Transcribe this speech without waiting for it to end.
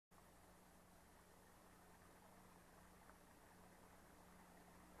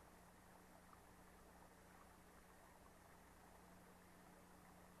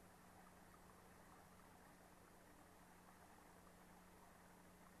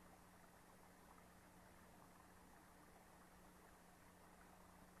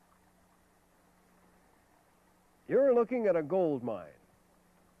We're looking at a gold mine,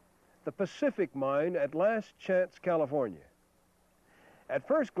 the Pacific Mine at Last Chance, California. At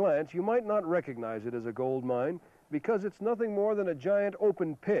first glance, you might not recognize it as a gold mine because it's nothing more than a giant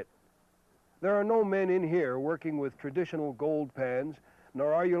open pit. There are no men in here working with traditional gold pans,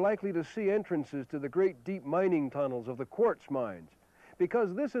 nor are you likely to see entrances to the great deep mining tunnels of the quartz mines,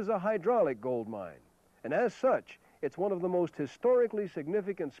 because this is a hydraulic gold mine, and as such, it's one of the most historically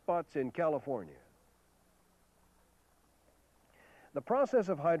significant spots in California. The process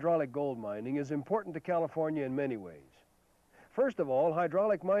of hydraulic gold mining is important to California in many ways. First of all,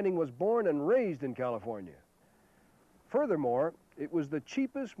 hydraulic mining was born and raised in California. Furthermore, it was the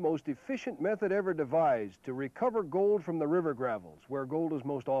cheapest, most efficient method ever devised to recover gold from the river gravels, where gold is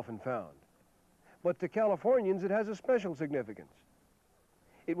most often found. But to Californians, it has a special significance.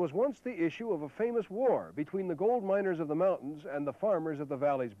 It was once the issue of a famous war between the gold miners of the mountains and the farmers of the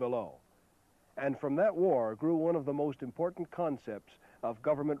valleys below. And from that war grew one of the most important concepts of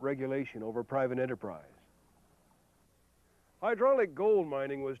government regulation over private enterprise. Hydraulic gold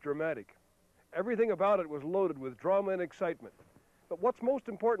mining was dramatic. Everything about it was loaded with drama and excitement. But what's most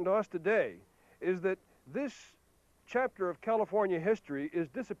important to us today is that this chapter of California history is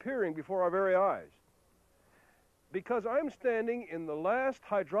disappearing before our very eyes. Because I'm standing in the last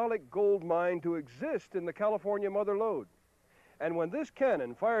hydraulic gold mine to exist in the California Mother Lode. And when this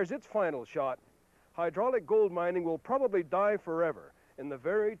cannon fires its final shot, hydraulic gold mining will probably die forever in the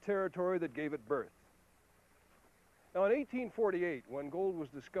very territory that gave it birth. Now, in 1848, when gold was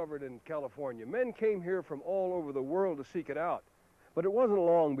discovered in California, men came here from all over the world to seek it out. But it wasn't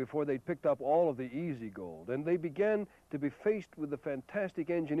long before they picked up all of the easy gold, and they began to be faced with the fantastic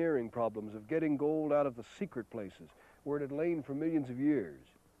engineering problems of getting gold out of the secret places where it had lain for millions of years.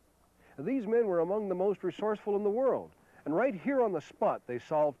 These men were among the most resourceful in the world, and right here on the spot they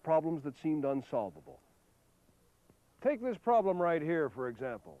solved problems that seemed unsolvable. Take this problem right here, for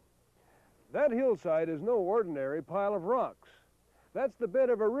example. That hillside is no ordinary pile of rocks. That's the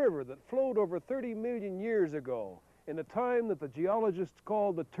bed of a river that flowed over 30 million years ago, in a time that the geologists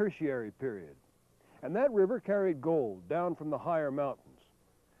called the Tertiary period. And that river carried gold down from the higher mountains.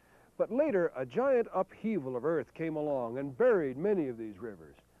 But later, a giant upheaval of earth came along and buried many of these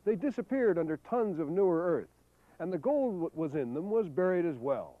rivers. They disappeared under tons of newer earth, and the gold that was in them was buried as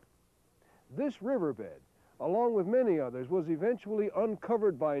well. This riverbed, along with many others, was eventually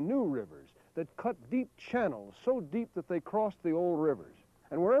uncovered by new rivers that cut deep channels so deep that they crossed the old rivers.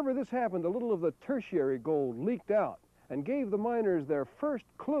 And wherever this happened, a little of the tertiary gold leaked out and gave the miners their first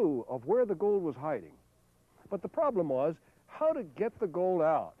clue of where the gold was hiding. But the problem was how to get the gold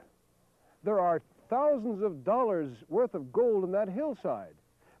out. There are thousands of dollars worth of gold in that hillside,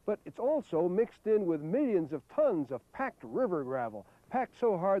 but it's also mixed in with millions of tons of packed river gravel, packed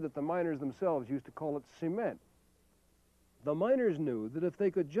so hard that the miners themselves used to call it cement. The miners knew that if they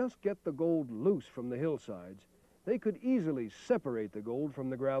could just get the gold loose from the hillsides, they could easily separate the gold from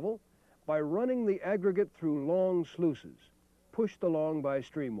the gravel by running the aggregate through long sluices, pushed along by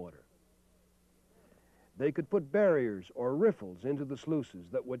stream water. They could put barriers or riffles into the sluices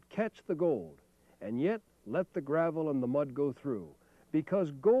that would catch the gold and yet let the gravel and the mud go through,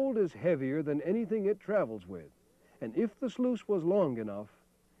 because gold is heavier than anything it travels with, and if the sluice was long enough,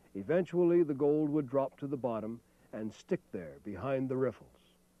 eventually the gold would drop to the bottom and stick there behind the riffles.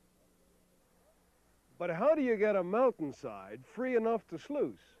 But how do you get a mountainside free enough to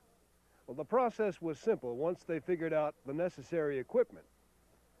sluice? Well, the process was simple once they figured out the necessary equipment.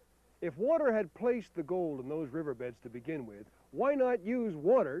 If water had placed the gold in those riverbeds to begin with, why not use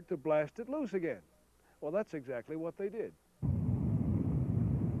water to blast it loose again? Well, that's exactly what they did.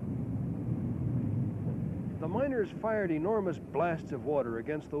 The miners fired enormous blasts of water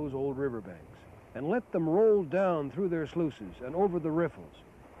against those old riverbanks and let them roll down through their sluices and over the riffles,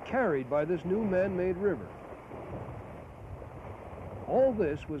 carried by this new man-made river. All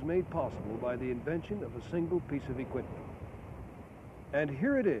this was made possible by the invention of a single piece of equipment. And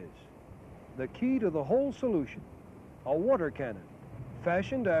here it is, the key to the whole solution, a water cannon,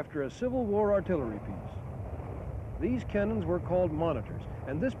 fashioned after a Civil War artillery piece. These cannons were called monitors,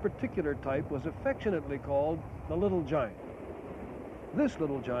 and this particular type was affectionately called the Little Giant. This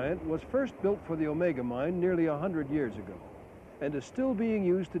Little Giant was first built for the Omega mine nearly 100 years ago, and is still being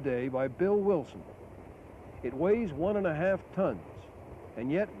used today by Bill Wilson. It weighs 1.5 tons,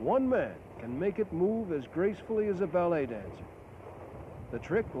 and yet one man can make it move as gracefully as a ballet dancer. The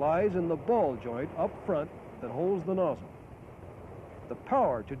trick lies in the ball joint up front that holds the nozzle. The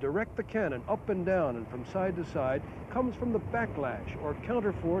power to direct the cannon up and down and from side to side comes from the backlash or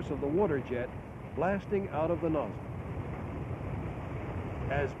counterforce of the water jet blasting out of the nozzle.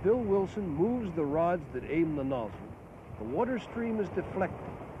 As Bill Wilson moves the rods that aim the nozzle, the water stream is deflected,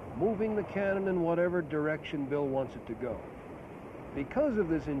 moving the cannon in whatever direction Bill wants it to go. Because of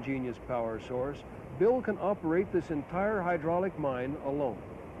this ingenious power source, Bill can operate this entire hydraulic mine alone.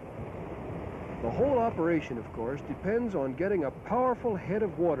 The whole operation, of course, depends on getting a powerful head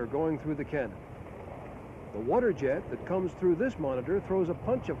of water going through the cannon. The water jet that comes through this monitor throws a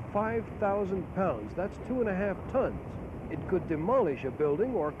punch of 5,000 pounds. That's 2.5 tons. It could demolish a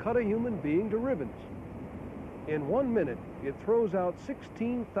building or cut a human being to ribbons. In 1 minute, it throws out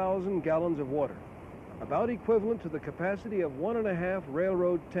 16,000 gallons of water, about equivalent to the capacity of 1.5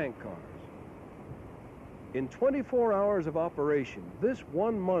 railroad tank cars. In 24 hours of operation, this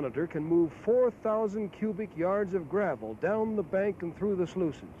one monitor can move 4,000 cubic yards of gravel down the bank and through the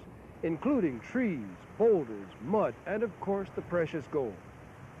sluices, including trees, boulders, mud, and of course the precious gold.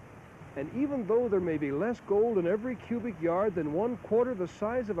 And even though there may be less gold in every cubic yard than 1/4 the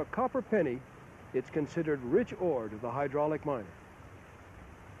size of a copper penny, it's considered rich ore to the hydraulic miner.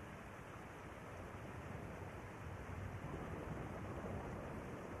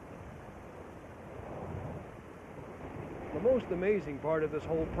 The most amazing part of this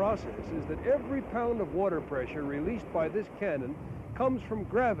whole process is that every pound of water pressure released by this cannon comes from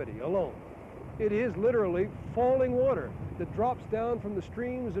gravity alone. It is literally falling water that drops down from the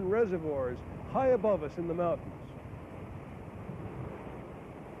streams and reservoirs high above us in the mountains.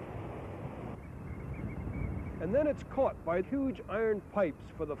 And then it's caught by huge iron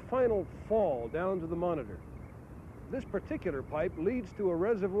pipes for the final fall down to the monitor. This particular pipe leads to a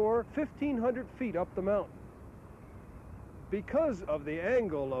reservoir 1,500 feet up the mountain. Because of the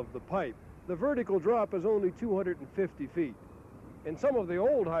angle of the pipe, the vertical drop is only 250 feet. In some of the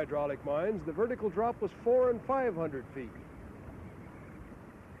old hydraulic mines, the vertical drop was 400 and 500 feet.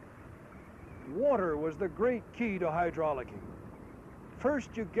 Water was the great key to hydraulicking.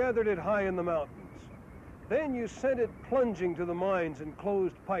 First, you gathered it high in the mountains. Then you sent it plunging to the mines in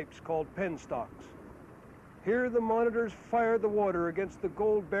closed pipes called penstocks. Here the monitors fired the water against the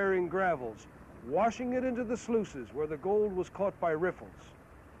gold-bearing gravels, washing it into the sluices where the gold was caught by riffles.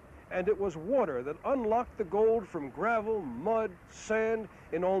 And it was water that unlocked the gold from gravel, mud, sand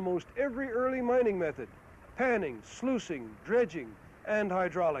in almost every early mining method: panning, sluicing, dredging, and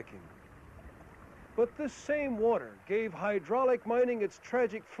hydraulicking. But this same water gave hydraulic mining its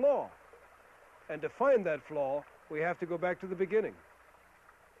tragic flaw. And to find that flaw, we have to go back to the beginning.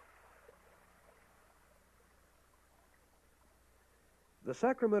 The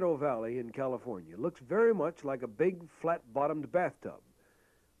Sacramento Valley in California looks very much like a big, flat-bottomed bathtub,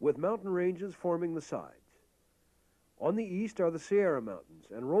 with mountain ranges forming the sides. On the east are the Sierra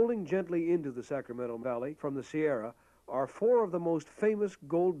Mountains, and rolling gently into the Sacramento Valley from the Sierra are 4 of the most famous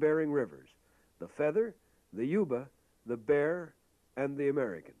gold-bearing rivers: the Feather, the Yuba, the Bear, and the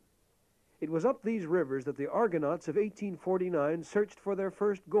American. It was up these rivers that the Argonauts of 1849 searched for their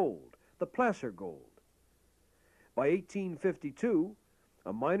first gold, the placer gold. By 1852,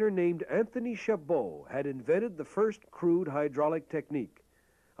 a miner named Anthony Chabot had invented the first crude hydraulic technique,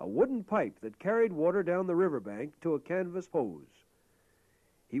 a wooden pipe that carried water down the riverbank to a canvas hose.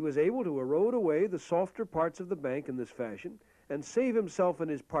 He was able to erode away the softer parts of the bank in this fashion and save himself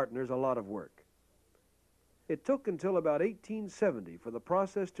and his partners a lot of work. It took until about 1870 for the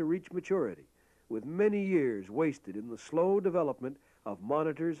process to reach maturity, with many years wasted in the slow development of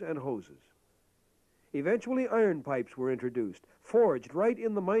monitors and hoses. Eventually, iron pipes were introduced, forged right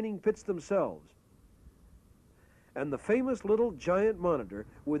in the mining pits themselves. And the famous little giant monitor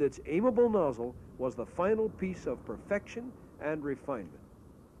with its aimable nozzle was the final piece of perfection and refinement.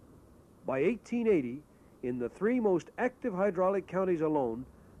 By 1880, in the 3 most active hydraulic counties alone,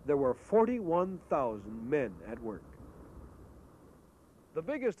 there were 41,000 men at work. The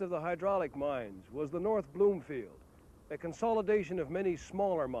biggest of the hydraulic mines was the North Bloomfield, a consolidation of many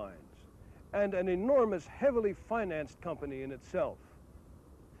smaller mines, and an enormous, heavily financed company in itself.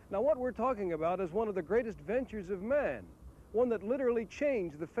 Now, what we're talking about is one of the greatest ventures of man, one that literally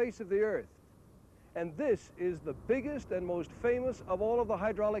changed the face of the earth. And this is the biggest and most famous of all of the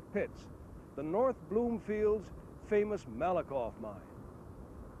hydraulic pits, the North Bloomfield's famous Malakoff mine.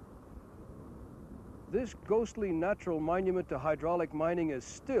 This ghostly natural monument to hydraulic mining is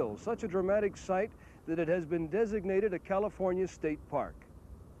still such a dramatic sight that it has been designated a California state park.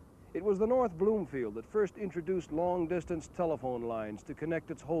 It was the North Bloomfield that first introduced long-distance telephone lines to connect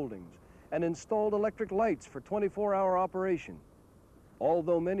its holdings and installed electric lights for 24-hour operation.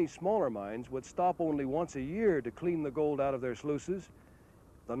 Although many smaller mines would stop only once a year to clean the gold out of their sluices,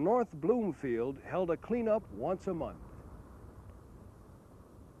 the North Bloomfield held a cleanup once a month.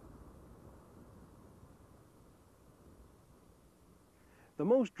 The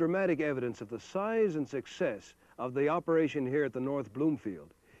most dramatic evidence of the size and success of the operation here at the North Bloomfield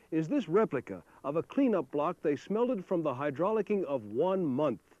is this replica of a cleanup block they smelted from the hydraulicking of 1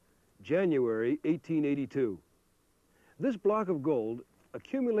 month, January 1882. This block of gold,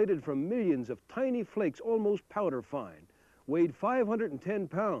 accumulated from millions of tiny flakes almost powder fine, weighed 510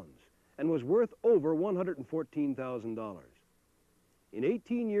 pounds and was worth over $114,000. In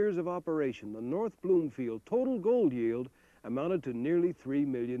 18 years of operation, the North Bloomfield total gold yield amounted to nearly $3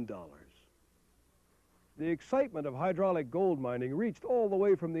 million. The excitement of hydraulic gold mining reached all the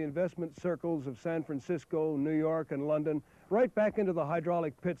way from the investment circles of San Francisco, New York, and London, right back into the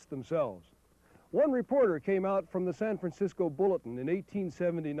hydraulic pits themselves. One reporter came out from the San Francisco Bulletin in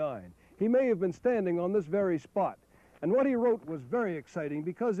 1879. He may have been standing on this very spot, and what he wrote was very exciting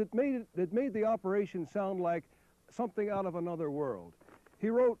because it made the operation sound like something out of another world. He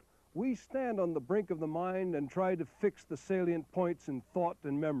wrote, "We stand on the brink of the mind and try to fix the salient points in thought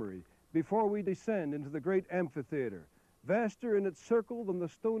and memory before we descend into the great amphitheater, vaster in its circle than the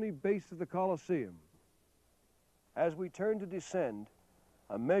stony base of the Colosseum. As we turn to descend,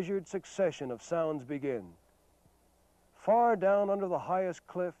 a measured succession of sounds begin. Far down under the highest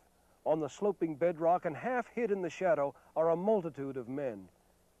cliff, on the sloping bedrock and half hid in the shadow, are a multitude of men.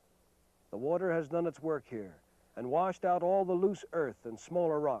 The water has done its work here and washed out all the loose earth and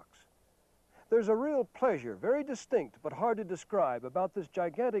smaller rocks. There's a real pleasure, very distinct but hard to describe, about this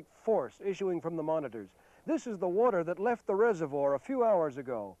gigantic force issuing from the monitors. This is the water that left the reservoir a few hours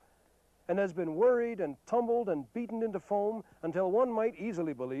ago and has been worried and tumbled and beaten into foam until one might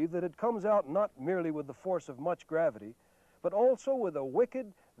easily believe that it comes out not merely with the force of much gravity, but also with a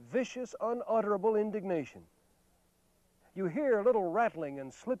wicked, vicious, unutterable indignation. You hear little rattling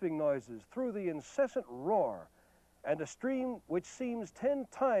and slipping noises through the incessant roar, and a stream which seems 10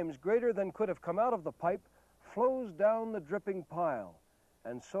 times greater than could have come out of the pipe flows down the dripping pile,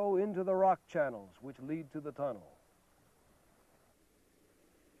 and so into the rock channels which lead to the tunnel."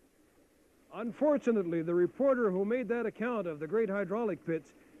 Unfortunately, the reporter who made that account of the great hydraulic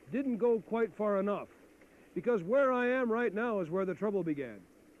pits didn't go quite far enough, because where I am right now is where the trouble began.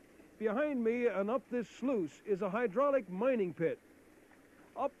 Behind me and up this sluice is a hydraulic mining pit.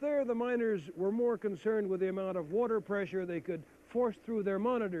 Up there, the miners were more concerned with the amount of water pressure they could force through their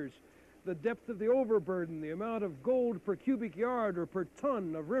monitors, the depth of the overburden, the amount of gold per cubic yard or per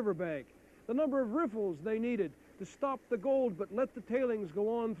ton of riverbank, the number of riffles they needed to stop the gold but let the tailings go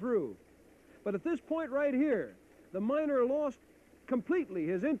on through. But at this point right here, the miner lost completely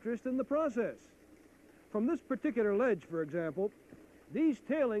his interest in the process. From this particular ledge, for example, these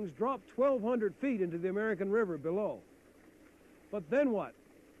tailings dropped 1,200 feet into the American River below. But then what?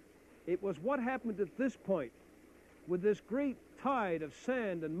 It was what happened at this point, with this great tide of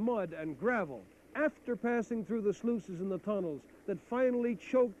sand and mud and gravel, after passing through the sluices and the tunnels, that finally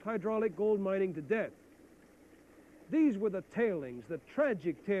choked hydraulic gold mining to death. These were the tailings, the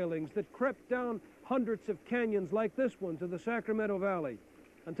tragic tailings that crept down hundreds of canyons like this one to the Sacramento Valley,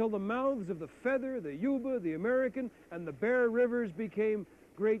 until the mouths of the Feather, the Yuba, the American, and the Bear Rivers became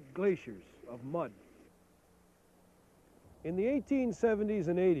great glaciers of mud. In the 1870s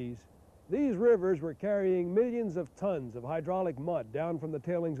and 80s, these rivers were carrying millions of tons of hydraulic mud down from the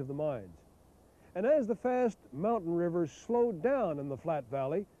tailings of the mines. And as the fast mountain rivers slowed down in the flat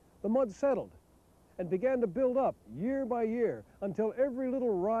valley, the mud settled and began to build up year by year until every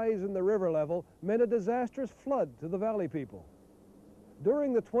little rise in the river level meant a disastrous flood to the valley people.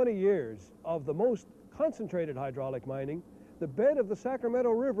 During the 20 years of the most concentrated hydraulic mining, the bed of the Sacramento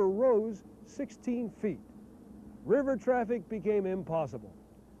River rose 16 feet. River traffic became impossible.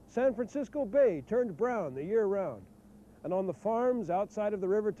 San Francisco Bay turned brown the year round, and on the farms outside of the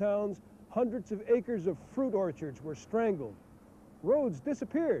river towns, hundreds of acres of fruit orchards were strangled. Roads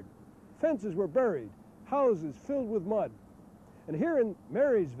disappeared, fences were buried, houses filled with mud. And here in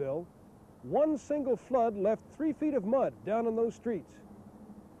Marysville, one single flood left 3 feet of mud down in those streets.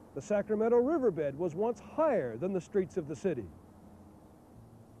 The Sacramento riverbed was once higher than the streets of the city.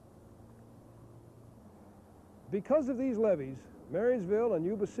 Because of these levees, Marysville and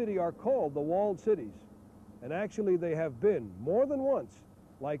Yuba City are called the walled cities, and actually they have been, more than once,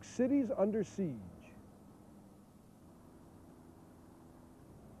 like cities under siege.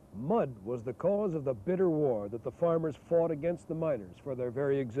 Mud was the cause of the bitter war that the farmers fought against the miners for their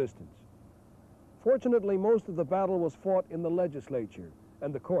very existence. Fortunately, most of the battle was fought in the legislature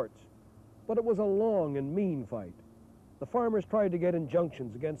and the courts, but it was a long and mean fight. The farmers tried to get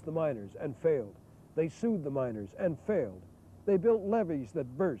injunctions against the miners and failed. They sued the miners and failed. They built levees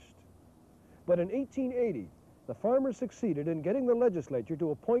that burst. But in 1880, the farmers succeeded in getting the legislature to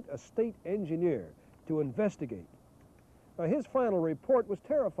appoint a state engineer to investigate. Now, his final report was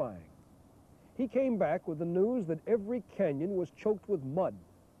terrifying. He came back with the news that every canyon was choked with mud,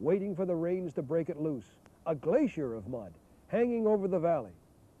 waiting for the rains to break it loose. A glacier of mud hanging over the valley.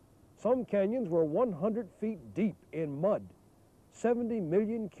 Some canyons were 100 feet deep in mud, 70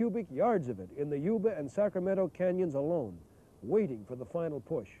 million cubic yards of it in the Yuba and Sacramento canyons alone, waiting for the final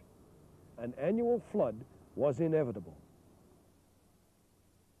push. An annual flood was inevitable.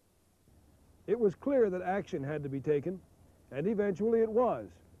 It was clear that action had to be taken, and eventually it was.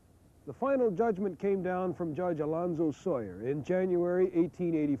 The final judgment came down from Judge Alonzo Sawyer in January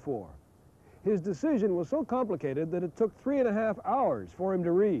 1884. His decision was so complicated that it took 3.5 hours for him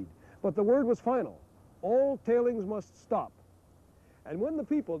to read, but the word was final. All tailings must stop. And when the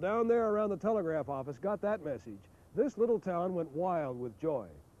people down there around the telegraph office got that message, this little town went wild with joy.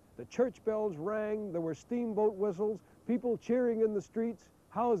 The church bells rang, there were steamboat whistles, people cheering in the streets,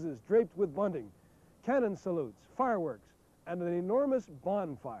 houses draped with bunting, cannon salutes, fireworks, and an enormous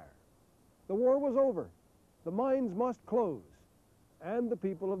bonfire. The war was over. The mines must close. And the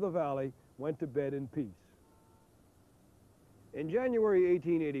people of the valley went to bed in peace. In January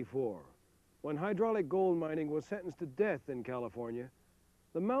 1884, when hydraulic gold mining was sentenced to death in California,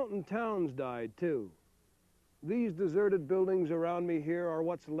 the mountain towns died too. These deserted buildings around me here are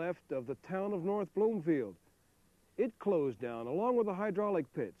what's left of the town of North Bloomfield. It closed down along with the hydraulic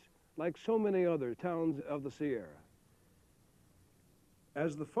pits, like so many other towns of the Sierra.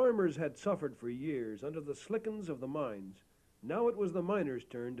 As the farmers had suffered for years under the slickens of the mines, now it was the miners'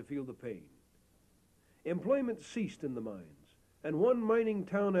 turn to feel the pain. Employment ceased in the mines, and one mining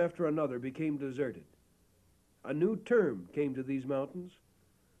town after another became deserted. A new term came to these mountains,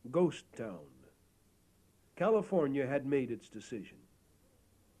 ghost town. California had made its decision.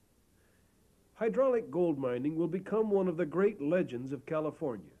 Hydraulic gold mining will become one of the great legends of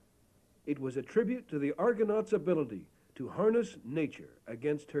California. It was a tribute to the Argonaut's ability to harness nature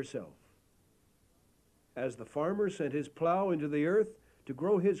against herself. As the farmer sent his plow into the earth to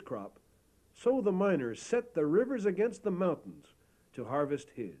grow his crop, so the miner set the rivers against the mountains to harvest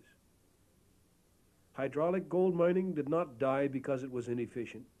his. Hydraulic gold mining did not die because it was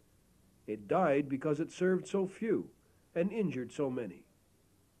inefficient. It died because it served so few and injured so many.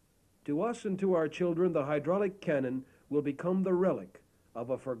 To us and to our children, the hydraulic cannon will become the relic of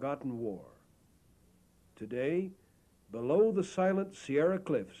a forgotten war. Today, below the silent Sierra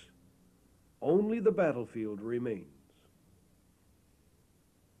cliffs, only the battlefield remains.